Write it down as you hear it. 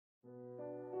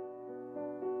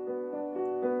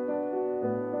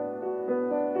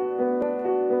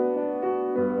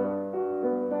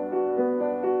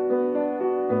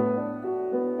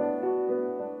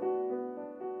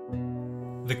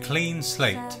Clean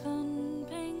Slate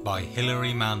by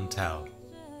Hilary Mantel.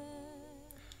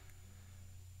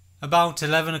 About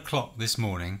 11 o'clock this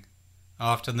morning,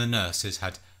 after the nurses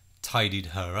had tidied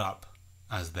her up,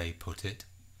 as they put it,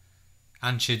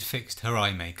 and she'd fixed her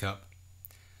eye makeup,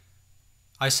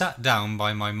 I sat down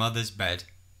by my mother's bed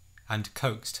and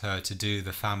coaxed her to do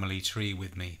the family tree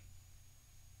with me.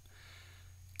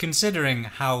 Considering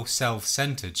how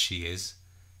self-centered she is,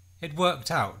 it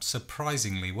worked out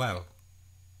surprisingly well.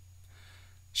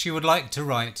 She would like to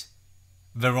write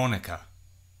Veronica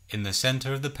in the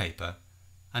centre of the paper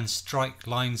and strike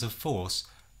lines of force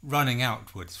running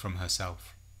outwards from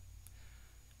herself.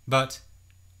 But,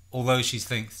 although she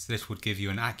thinks this would give you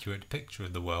an accurate picture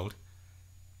of the world,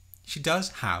 she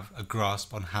does have a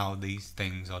grasp on how these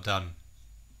things are done.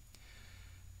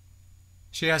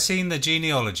 She has seen the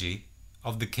genealogy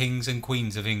of the kings and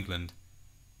queens of England,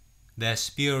 their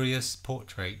spurious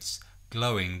portraits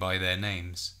glowing by their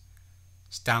names,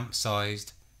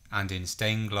 stamp-sized and in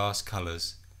stained glass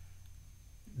colours,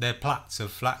 their plaits of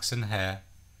flaxen hair,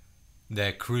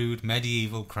 their crude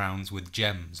medieval crowns with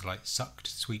gems like sucked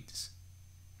sweets.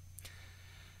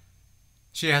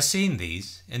 She has seen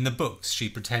these in the books she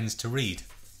pretends to read.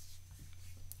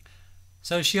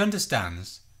 So she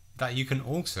understands that you can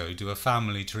also do a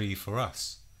family tree for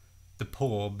us, the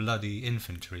poor bloody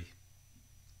infantry.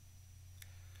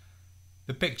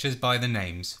 The pictures by the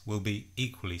names will be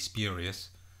equally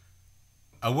spurious.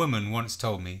 A woman once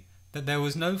told me that there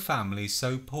was no family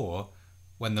so poor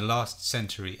when the last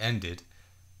century ended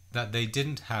that they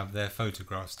didn't have their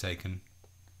photographs taken.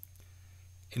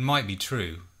 It might be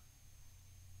true.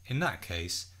 In that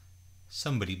case,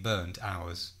 somebody burned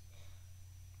ours.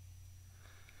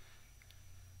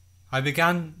 I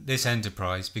began this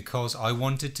enterprise because I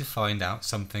wanted to find out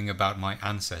something about my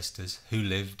ancestors who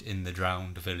lived in the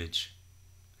drowned village.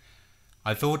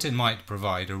 I thought it might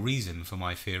provide a reason for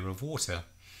my fear of water.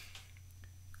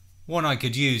 One I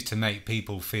could use to make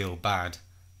people feel bad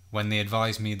when they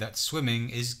advise me that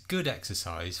swimming is good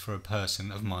exercise for a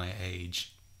person of my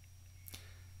age.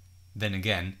 Then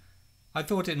again, I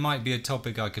thought it might be a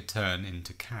topic I could turn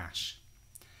into cash.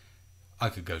 I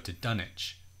could go to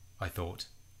Dunwich, I thought,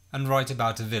 and write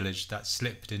about a village that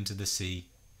slipped into the sea,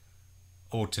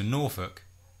 or to Norfolk,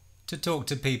 to talk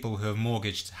to people who have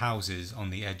mortgaged houses on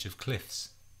the edge of cliffs.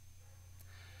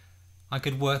 I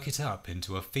could work it up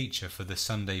into a feature for the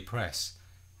Sunday press.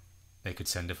 They could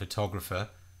send a photographer,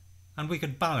 and we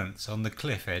could balance on the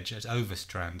cliff edge at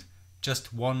Overstrand,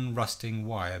 just one rusting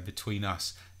wire between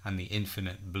us and the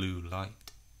infinite blue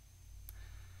light.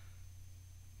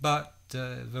 But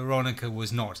Veronica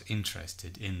was not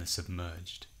interested in the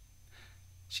submerged.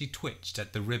 She twitched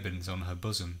at the ribbons on her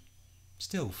bosom,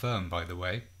 still firm by the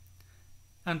way,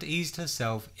 and eased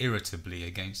herself irritably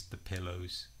against the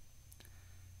pillows.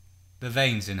 The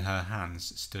veins in her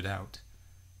hands stood out,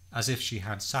 as if she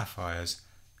had sapphires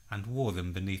and wore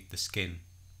them beneath the skin.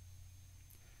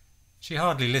 She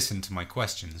hardly listened to my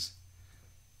questions,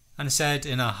 and said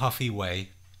in a huffy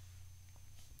way,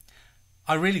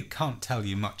 "I really can't tell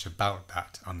you much about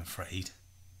that, I'm afraid."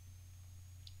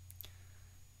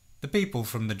 The people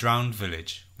from the drowned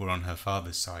village were on her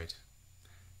father's side,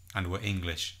 and were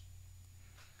English.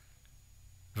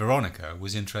 Veronica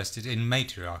was interested in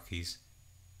matriarchies,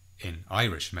 in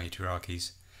Irish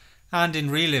matriarchies, and in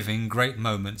reliving great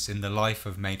moments in the life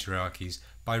of matriarchies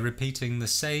by repeating the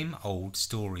same old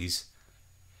stories.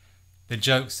 The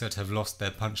jokes that have lost their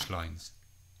punchlines,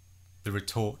 the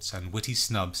retorts and witty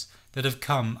snubs that have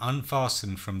come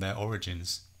unfastened from their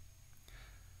origins.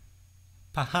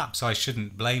 Perhaps I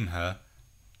shouldn't blame her,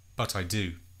 but I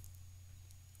do.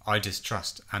 I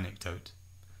distrust anecdote.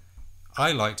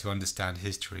 I like to understand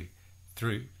history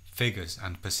through figures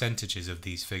and percentages of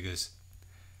these figures,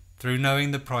 through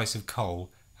knowing the price of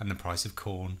coal and the price of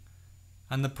corn,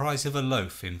 and the price of a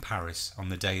loaf in Paris on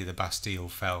the day the Bastille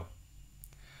fell.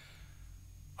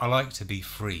 I like to be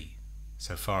free,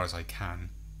 so far as I can,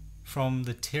 from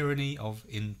the tyranny of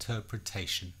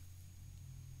interpretation.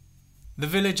 The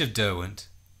village of Derwent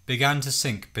began to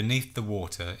sink beneath the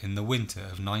water in the winter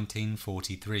of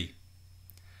 1943.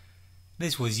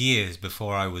 This was years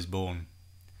before I was born.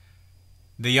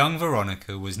 The young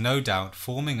Veronica was no doubt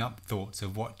forming up thoughts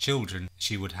of what children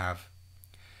she would have,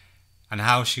 and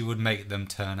how she would make them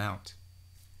turn out.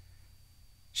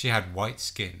 She had white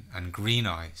skin and green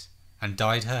eyes, and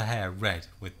dyed her hair red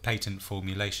with patent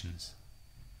formulations.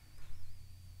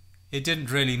 It didn't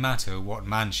really matter what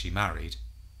man she married.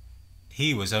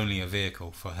 He was only a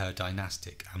vehicle for her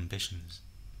dynastic ambitions.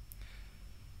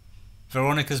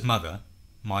 Veronica's mother,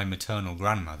 my maternal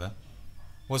grandmother,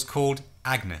 was called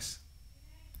Agnes.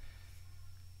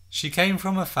 She came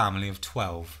from a family of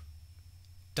 12.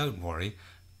 Don't worry,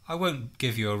 I won't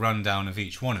give you a rundown of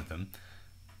each one of them.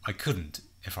 I couldn't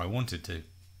if I wanted to.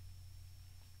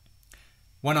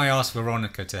 When I ask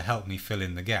Veronica to help me fill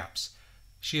in the gaps,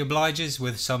 she obliges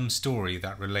with some story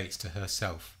that relates to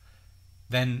herself,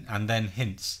 then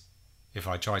hints, if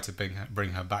I try to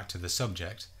bring her back to the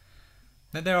subject,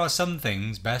 that there are some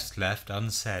things best left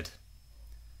unsaid.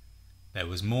 There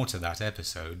was more to that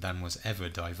episode than was ever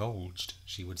divulged,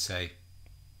 she would say.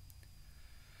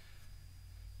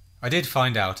 I did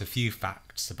find out a few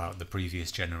facts about the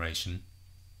previous generation,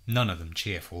 none of them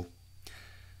cheerful.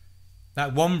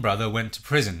 That one brother went to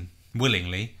prison,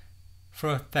 willingly, for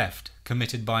a theft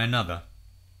committed by another.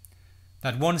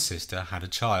 That one sister had a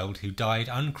child who died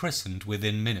unchristened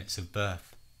within minutes of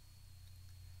birth.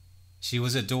 She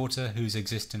was a daughter whose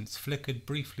existence flickered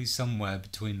briefly somewhere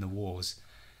between the wars.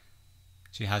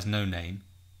 She has no name,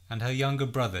 and her younger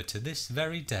brother to this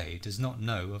very day does not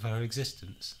know of her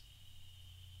existence.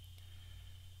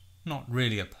 Not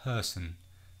really a person,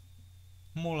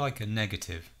 more like a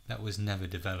negative that was never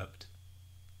developed.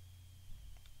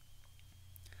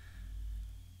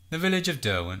 The village of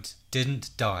Derwent didn't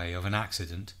die of an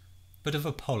accident, but of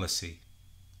a policy.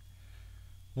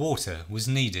 Water was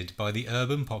needed by the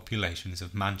urban populations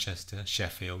of Manchester,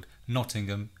 Sheffield,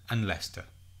 Nottingham and Leicester.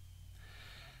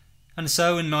 And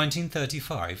so in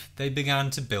 1935 they began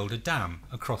to build a dam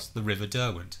across the River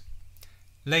Derwent.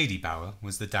 Lady Bower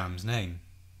was the dam's name.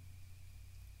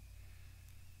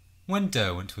 When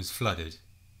Derwent was flooded,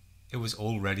 it was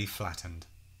already flattened,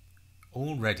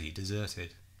 already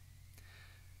deserted.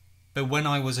 But when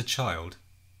I was a child,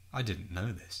 I didn't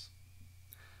know this.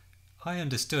 I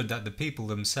understood that the people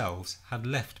themselves had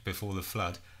left before the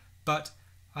flood, but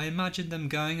I imagined them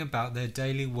going about their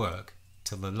daily work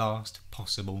till the last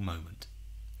possible moment,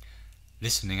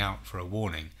 listening out for a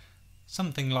warning,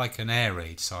 something like an air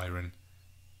raid siren,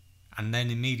 and then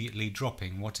immediately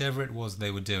dropping whatever it was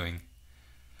they were doing.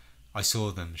 I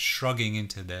saw them shrugging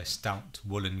into their stout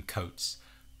woolen coats,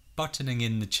 buttoning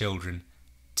in the children,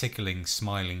 tickling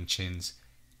smiling chins,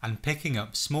 and picking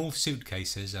up small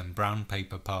suitcases and brown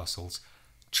paper parcels,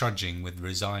 trudging with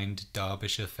resigned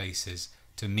Derbyshire faces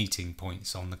to meeting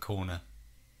points on the corner.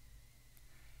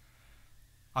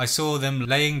 I saw them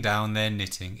laying down their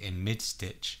knitting in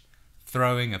mid-stitch,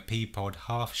 throwing a pea-pod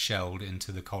half-shelled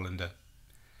into the colander,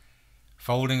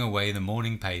 folding away the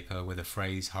morning paper with a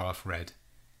phrase half-read,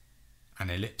 an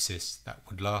ellipsis that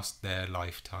would last their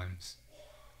lifetimes.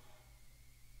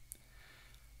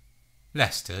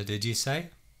 Leicester, did you say?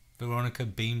 Veronica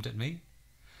beamed at me.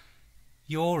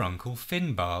 Your Uncle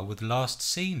Finbar was last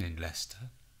seen in Leicester.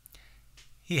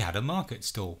 He had a market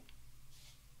stall.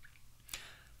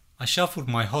 I shuffled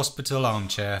my hospital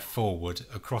armchair forward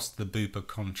across the Bupa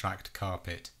contract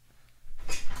carpet.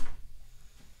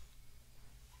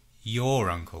 Your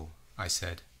uncle, I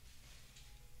said.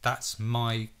 That's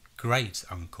my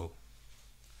great-uncle.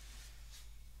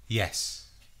 Yes.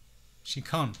 She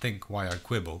can't think why I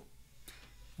quibble.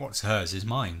 What's hers is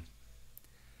mine.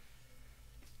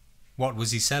 What was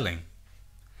he selling?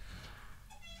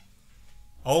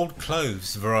 Old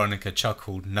clothes, Veronica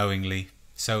chuckled knowingly,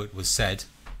 so it was said.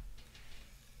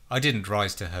 I didn't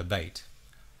rise to her bait.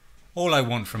 All I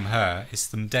want from her is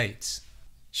some dates.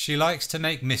 She likes to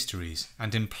make mysteries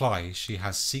and implies she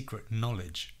has secret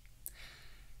knowledge.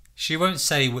 She won't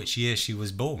say which year she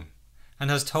was born, and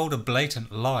has told a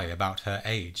blatant lie about her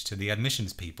age to the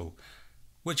admissions people,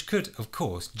 which could, of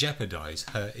course, jeopardize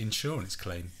her insurance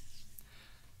claim.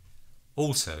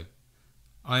 Also,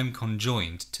 I am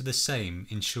conjoined to the same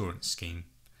insurance scheme,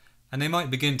 and they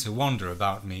might begin to wonder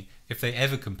about me if they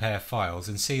ever compare files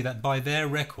and see that by their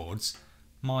records,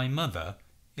 my mother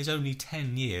is only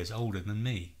 10 years older than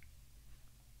me.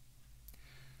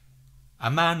 A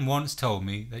man once told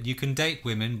me that you can date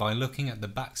women by looking at the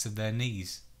backs of their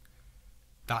knees.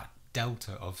 That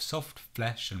delta of soft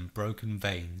flesh and broken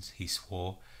veins, he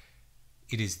swore,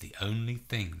 it is the only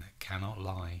thing that cannot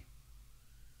lie.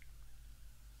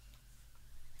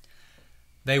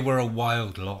 They were a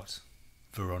wild lot,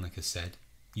 Veronica said,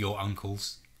 your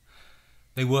uncles.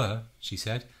 They were, she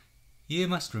said, you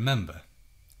must remember,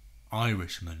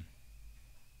 Irishmen.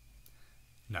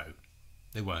 No,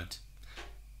 they weren't.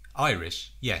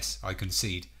 Irish, yes, I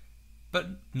concede, but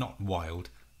not wild,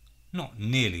 not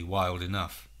nearly wild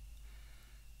enough.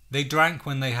 They drank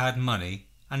when they had money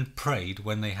and prayed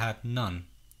when they had none.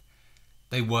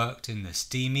 They worked in the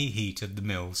steamy heat of the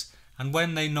mills, and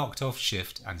when they knocked off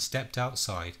shift and stepped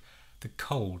outside, the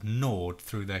cold gnawed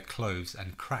through their clothes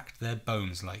and cracked their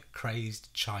bones like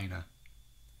crazed china.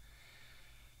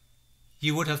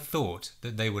 You would have thought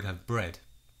that they would have bread.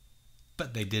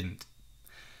 but they didn't.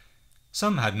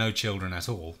 Some had no children at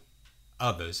all,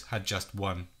 others had just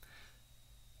one.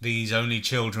 These only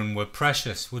children were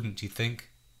precious, wouldn't you think?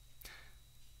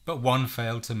 But one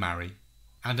failed to marry,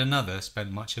 and another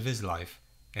spent much of his life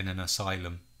in an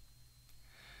asylum.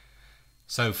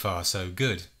 So far, so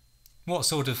good. What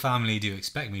sort of family do you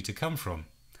expect me to come from?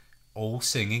 All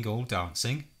singing, all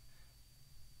dancing?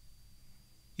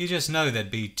 You just know they'd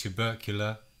be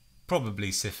tubercular,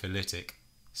 probably syphilitic,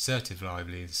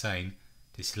 certifiably insane,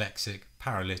 dyslexic,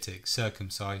 paralytic,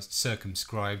 circumcised,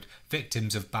 circumscribed,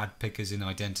 victims of bad pickers in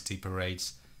identity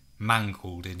parades,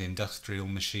 mangled in industrial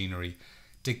machinery,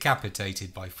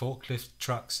 decapitated by forklift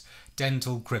trucks,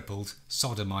 dental crippled,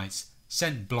 sodomites,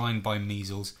 sent blind by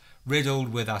measles,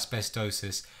 riddled with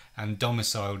asbestosis, and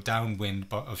domiciled downwind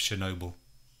of Chernobyl.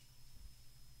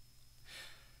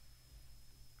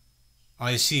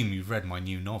 I assume you've read my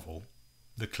new novel,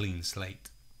 The Clean Slate.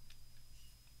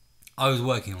 I was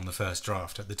working on the first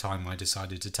draft at the time I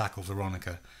decided to tackle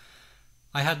Veronica.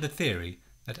 I had the theory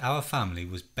that our family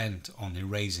was bent on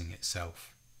erasing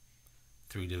itself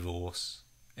through divorce,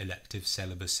 elective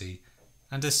celibacy,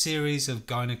 and a series of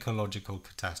gynecological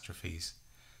catastrophes.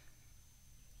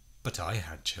 But I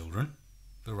had children,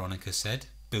 Veronica said,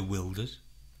 bewildered.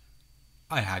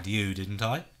 I had you, didn't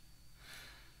I?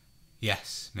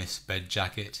 Yes, Miss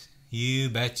Bedjacket, you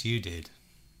bet you did.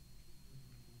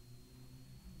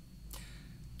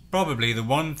 Probably the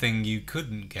one thing you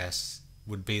couldn't guess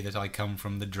would be that I come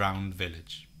from the drowned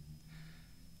village.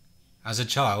 As a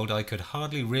child, I could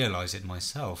hardly realise it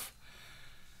myself.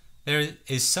 There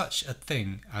is such a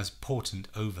thing as portent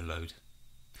overload.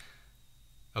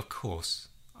 Of course,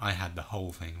 I had the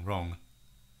whole thing wrong.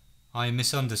 I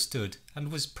misunderstood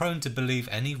and was prone to believe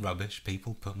any rubbish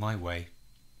people put my way.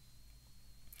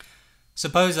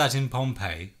 Suppose that in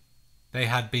Pompeii they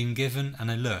had been given an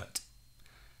alert.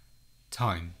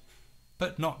 Time,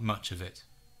 but not much of it.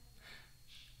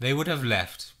 They would have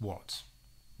left what?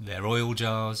 Their oil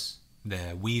jars,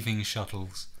 their weaving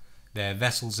shuttles, their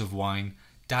vessels of wine,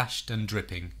 dashed and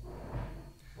dripping.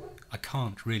 I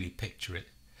can't really picture it.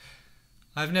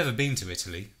 I've never been to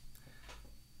Italy.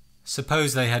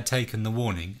 Suppose they had taken the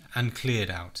warning and cleared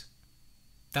out.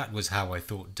 That was how I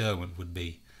thought Derwent would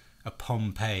be, a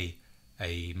Pompeii,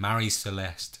 a Marie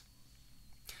Celeste.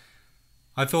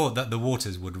 I thought that the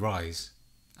waters would rise,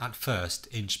 at first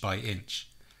inch by inch,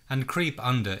 and creep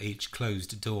under each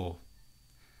closed door,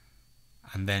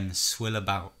 and then swill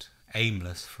about,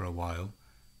 aimless for a while,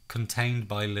 contained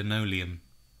by linoleum.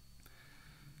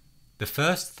 The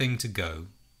first thing to go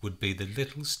would be the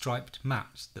little striped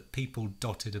mats that people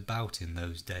dotted about in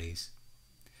those days.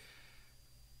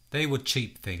 They were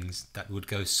cheap things that would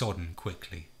go sodden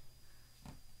quickly.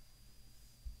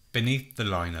 Beneath the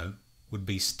lino would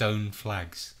be stone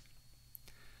flags.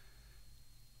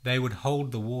 They would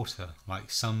hold the water like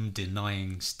some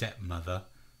denying stepmother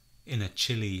in a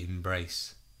chilly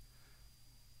embrace.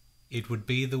 It would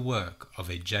be the work of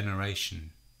a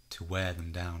generation to wear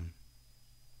them down.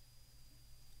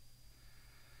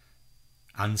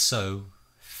 And so,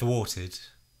 thwarted,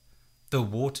 the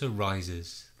water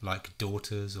rises like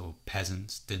daughters or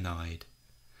peasants denied,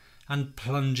 and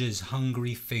plunges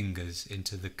hungry fingers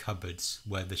into the cupboards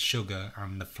where the sugar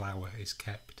and the flour is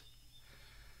kept.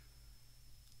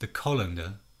 The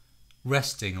colander,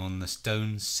 resting on the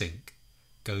stone sink,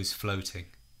 goes floating,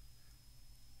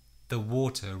 the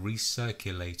water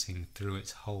recirculating through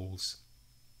its holes.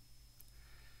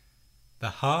 The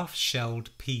half-shelled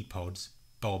pea pods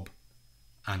bob,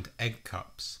 and egg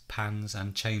cups, pans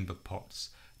and chamber pots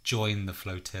join the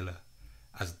flotilla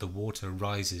as the water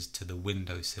rises to the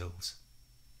windowsills.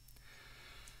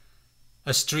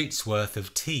 A street's worth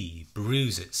of tea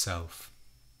brews itself.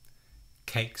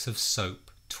 Cakes of soap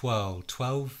twirl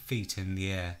 12 feet in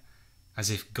the air as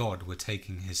if God were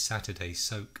taking his Saturday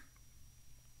soak.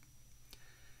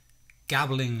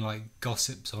 Gabbling like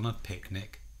gossips on a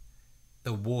picnic,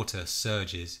 the water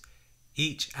surges,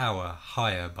 each hour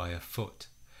higher by a foot,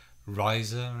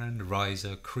 riser and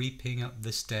riser, creeping up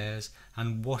the stairs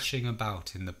and washing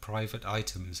about in the private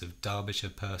items of Derbyshire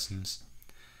persons,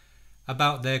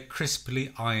 about their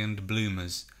crisply ironed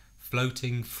bloomers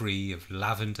floating free of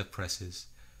lavender presses,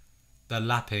 the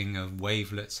lapping of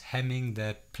wavelets hemming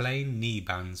their plain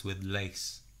knee-bands with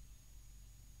lace.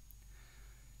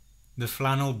 The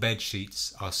flannel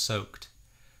bedsheets are soaked,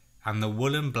 and the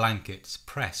woolen blankets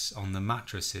press on the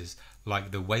mattresses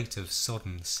like the weight of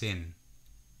sodden sin,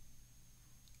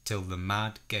 till the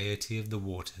mad gaiety of the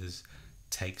waters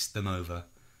takes them over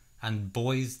and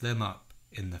buoys them up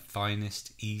in the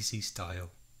finest easy style.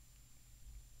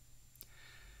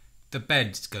 The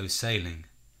beds go sailing,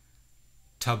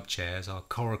 tub chairs are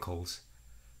coracles.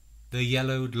 The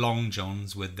yellowed long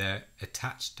johns with their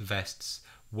attached vests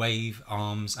wave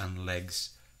arms and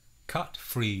legs, cut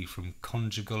free from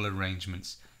conjugal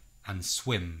arrangements, and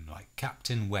swim like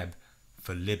Captain Webb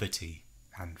for liberty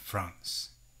and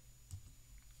France.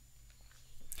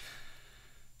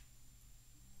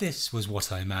 This was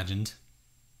what I imagined.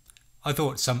 I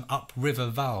thought some upriver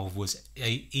valve was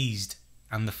eased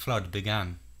and the flood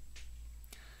began.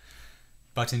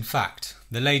 But in fact,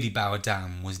 the Lady Bower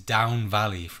Dam was down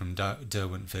valley from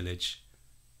Derwent village.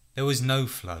 There was no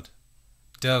flood.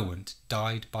 Derwent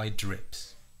died by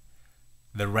drips.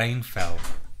 The rain fell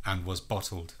and was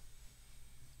bottled.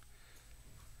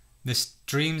 The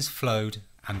streams flowed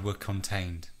and were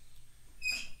contained.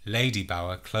 Lady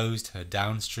Bower closed her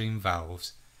downstream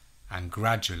valves, and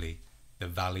gradually the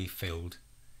valley filled.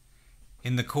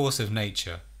 In the course of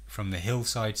nature, from the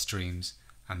hillside streams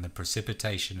and the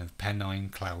precipitation of Pennine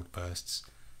cloudbursts,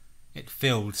 it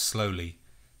filled slowly,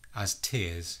 as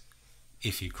tears,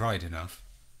 if you cried enough,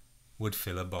 would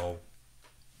fill a bowl.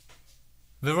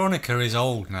 Veronica is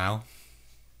old now.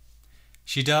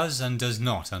 She does and does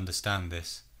not understand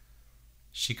this.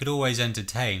 She could always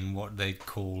entertain what they'd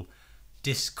call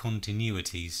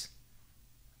discontinuities,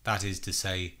 that is to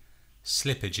say,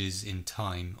 slippages in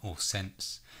time or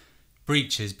sense,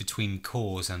 breaches between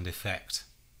cause and effect.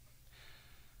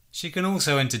 She can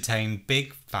also entertain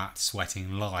big, fat,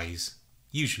 sweating lies,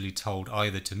 usually told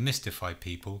either to mystify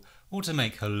people or to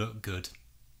make her look good.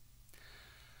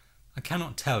 I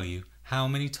cannot tell you how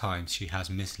many times she has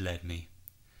misled me.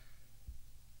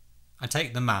 I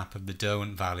take the map of the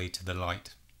Derwent Valley to the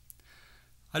light.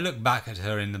 I look back at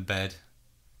her in the bed.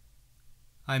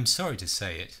 I am sorry to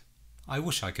say it. I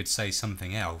wish I could say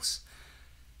something else.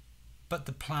 But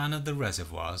the plan of the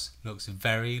reservoirs looks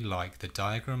very like the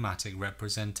diagrammatic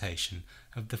representation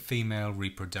of the female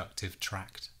reproductive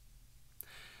tract.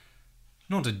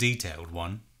 Not a detailed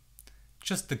one,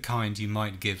 just the kind you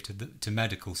might give to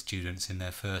medical students in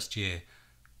their first year,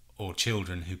 or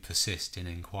children who persist in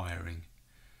inquiring.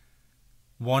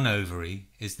 One ovary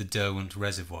is the Derwent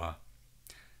Reservoir.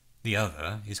 The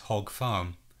other is Hog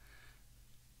Farm.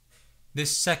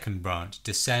 This second branch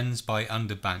descends by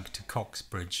Underbank to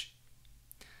Coxbridge.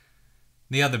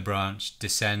 The other branch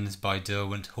descends by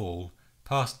Derwent Hall,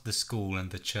 past the school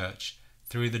and the church,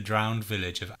 through the drowned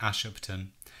village of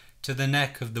Ashopton, to the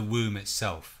neck of the Womb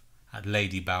itself, at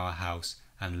Lady Bower House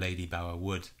and Lady Bower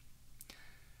Wood.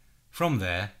 From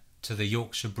there to the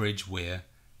Yorkshire Bridge Weir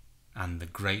and the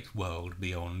great world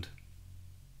beyond.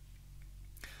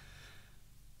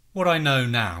 What I know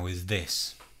now is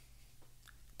this.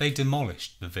 They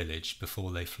demolished the village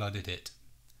before they flooded it.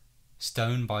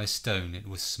 Stone by stone it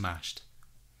was smashed.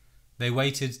 They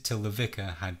waited till the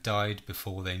vicar had died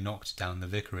before they knocked down the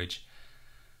vicarage.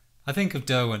 I think of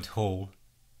Derwent Hall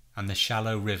and the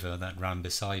shallow river that ran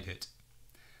beside it,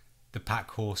 the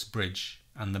Packhorse Bridge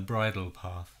and the bridle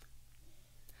path.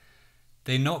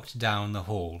 They knocked down the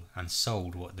hall and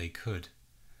sold what they could.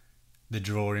 The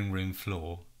drawing-room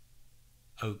floor,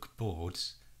 oak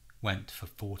boards, went for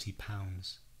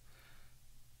 £40.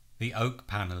 The oak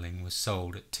panelling was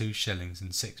sold at 2 shillings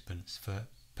and 6pence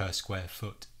per square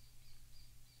foot.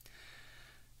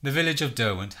 The village of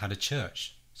Derwent had a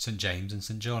church, St. James and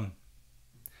St. John.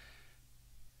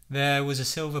 There was a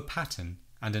silver pattern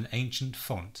and an ancient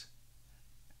font,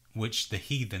 which the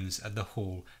heathens at the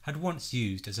hall had once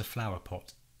used as a flower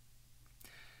pot.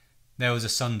 There was a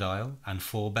sundial and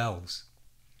 4 bells,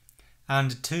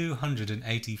 and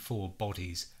 284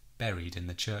 bodies buried in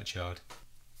the churchyard.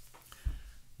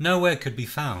 Nowhere could be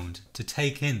found to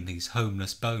take in these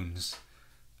homeless bones,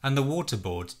 and the water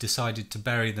board decided to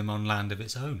bury them on land of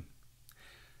its own.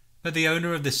 But the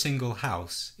owner of the single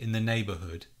house in the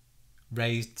neighbourhood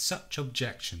raised such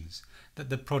objections that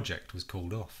the project was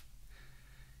called off.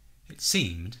 It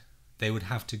seemed they would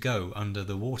have to go under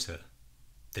the water,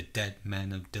 the dead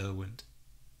men of Derwent.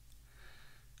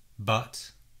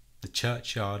 But the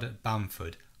churchyard at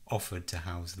Bamford offered to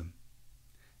house them,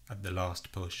 at the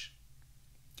last push.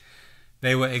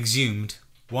 They were exhumed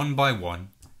one by one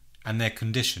and their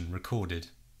condition recorded,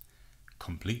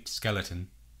 complete skeleton,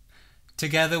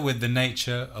 together with the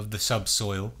nature of the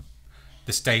subsoil,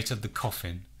 the state of the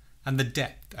coffin, and the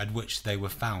depth at which they were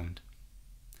found.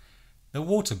 The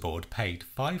water board paid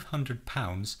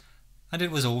 £500 and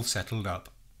it was all settled up.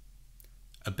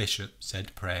 A bishop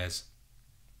said prayers.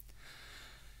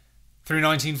 Through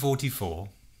 1944,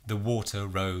 the water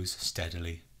rose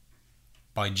steadily.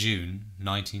 By June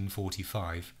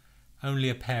 1945, only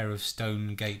a pair of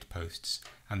stone gateposts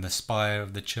and the spire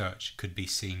of the church could be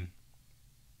seen.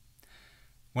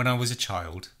 When I was a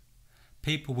child,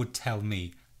 people would tell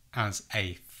me as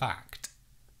a fact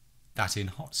that in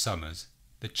hot summers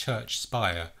the church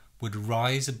spire would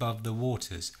rise above the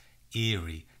waters,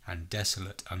 eerie and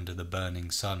desolate under the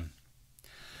burning sun.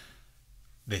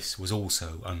 This was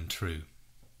also untrue.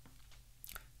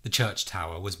 The church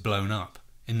tower was blown up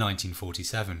in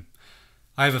 1947.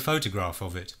 I have a photograph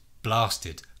of it,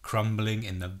 blasted, crumbling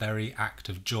in the very act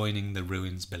of joining the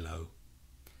ruins below.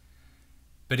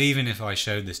 But even if I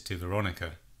showed this to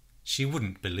Veronica, she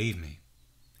wouldn't believe me.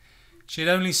 She'd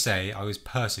only say I was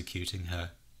persecuting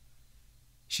her.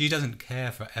 She doesn't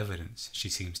care for evidence, she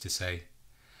seems to say.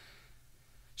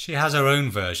 She has her own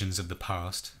versions of the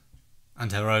past,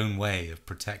 and her own way of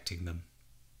protecting them.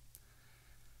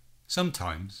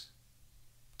 Sometimes,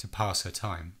 to pass her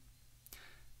time,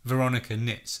 Veronica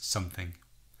knits something.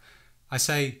 I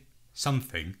say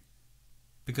something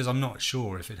because I'm not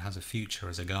sure if it has a future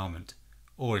as a garment,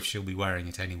 or if she'll be wearing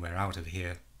it anywhere out of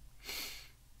here.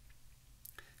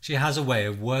 She has a way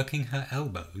of working her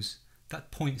elbows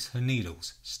that points her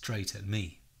needles straight at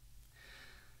me.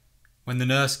 When the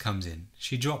nurse comes in,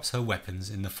 she drops her weapons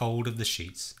in the fold of the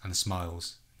sheets and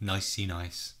smiles, nicey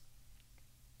nice.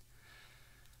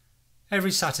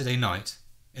 Every Saturday night,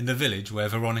 in the village where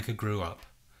Veronica grew up,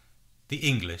 the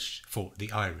English fought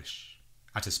the Irish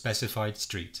at a specified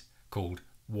street called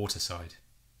Waterside.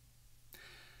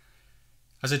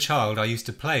 As a child, I used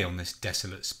to play on this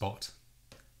desolate spot.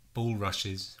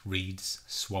 Bulrushes, reeds,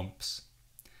 swamps.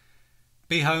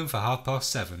 Be home for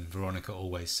 7:30, Veronica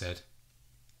always said.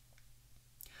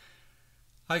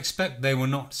 I expect they were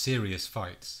not serious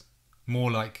fights,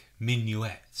 more like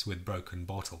minuets with broken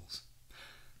bottles.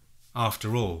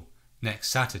 After all, next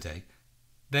Saturday,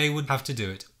 they would have to do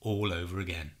it all over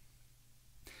again.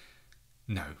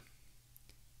 No,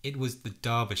 it was the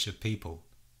Derbyshire people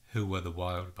who were the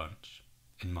wild bunch,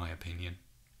 in my opinion.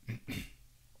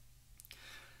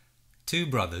 Two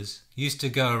brothers used to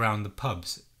go around the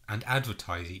pubs and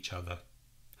advertise each other.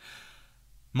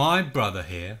 My brother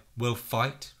here will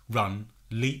fight, run,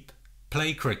 leap,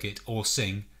 play cricket or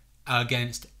sing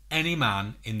against any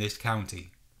man in this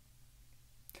county.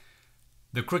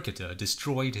 The cricketer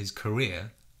destroyed his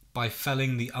career by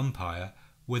felling the umpire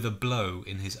with a blow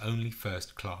in his only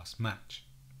first-class match.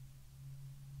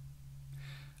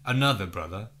 Another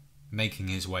brother, making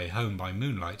his way home by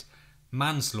moonlight,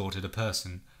 manslaughtered a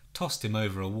person, tossed him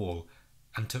over a wall,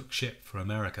 and took ship for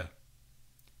America.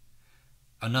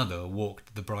 Another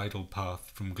walked the bridle path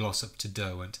from Glossop to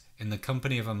Derwent in the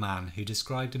company of a man who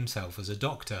described himself as a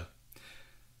doctor,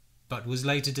 but was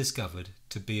later discovered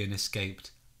to be an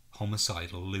escaped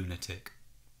homicidal lunatic.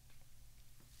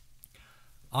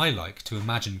 I like to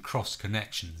imagine cross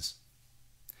connections.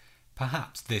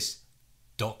 Perhaps this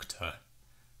doctor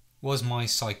was my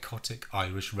psychotic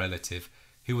Irish relative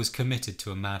who was committed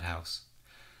to a madhouse.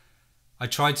 I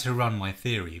tried to run my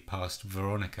theory past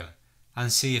Veronica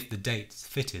and see if the dates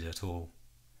fitted at all.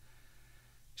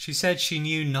 She said she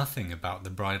knew nothing about the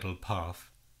bridle path,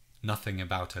 nothing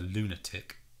about a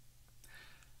lunatic.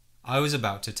 I was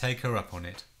about to take her up on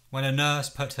it when a nurse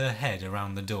put her head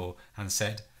around the door and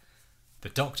said, "The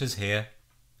doctor's here."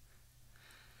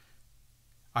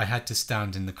 I had to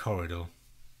stand in the corridor.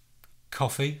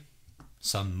 "Coffee?"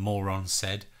 some moron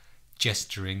said,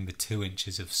 gesturing the 2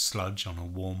 inches of sludge on a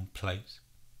warm plate.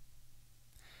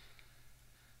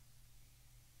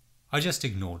 I just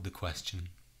ignored the question.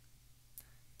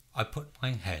 I put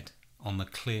my head on the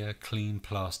clear, clean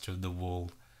plaster of the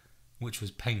wall, which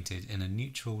was painted in a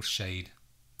neutral shade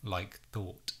like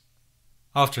thought.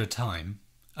 After a time,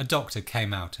 a doctor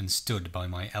came out and stood by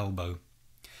my elbow.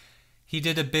 He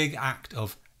did a big act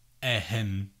of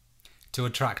ahem to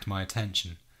attract my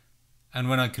attention, and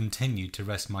when I continued to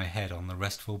rest my head on the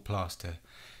restful plaster,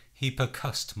 he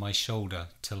percussed my shoulder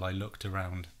till I looked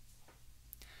around.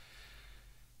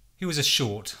 He was a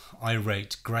short,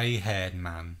 irate, grey-haired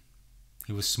man.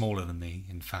 He was smaller than me,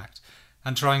 in fact,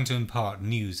 and trying to impart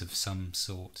news of some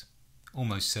sort,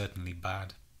 almost certainly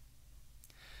bad.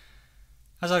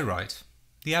 As I write,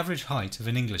 the average height of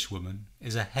an Englishwoman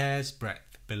is a hair's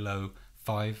breadth below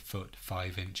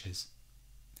 5'5".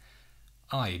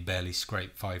 I barely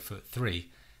scrape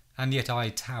 5'3", and yet I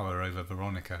tower over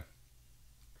Veronica.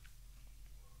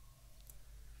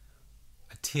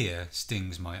 A tear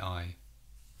stings my eye.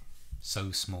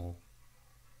 So small.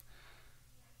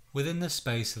 Within the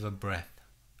space of a breath,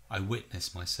 I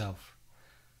witness myself.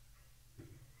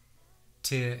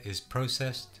 Tear is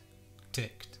processed,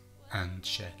 ticked, and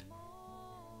shed.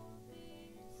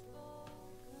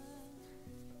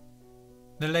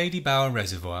 The Lady Bower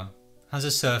Reservoir has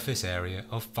a surface area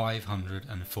of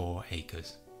 504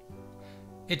 acres.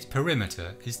 Its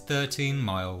perimeter is 13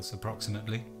 miles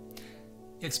approximately.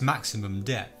 Its maximum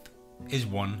depth is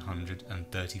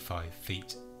 135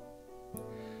 feet.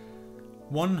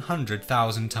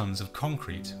 100,000 tons of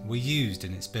concrete were used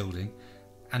in its building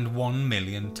and 1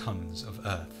 million tons of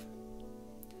earth.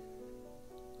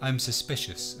 I'm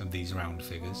suspicious of these round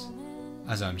figures,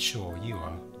 as I'm sure you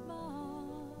are.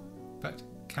 But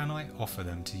can I offer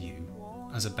them to you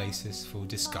as a basis for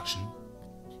discussion?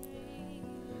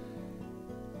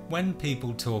 When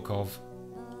people talk of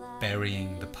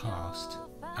burying the past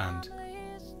and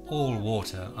all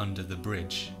water under the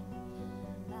bridge,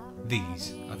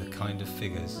 these are the kind of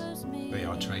figures they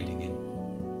are trading in.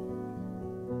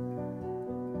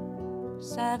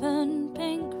 7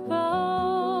 pink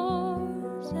roses.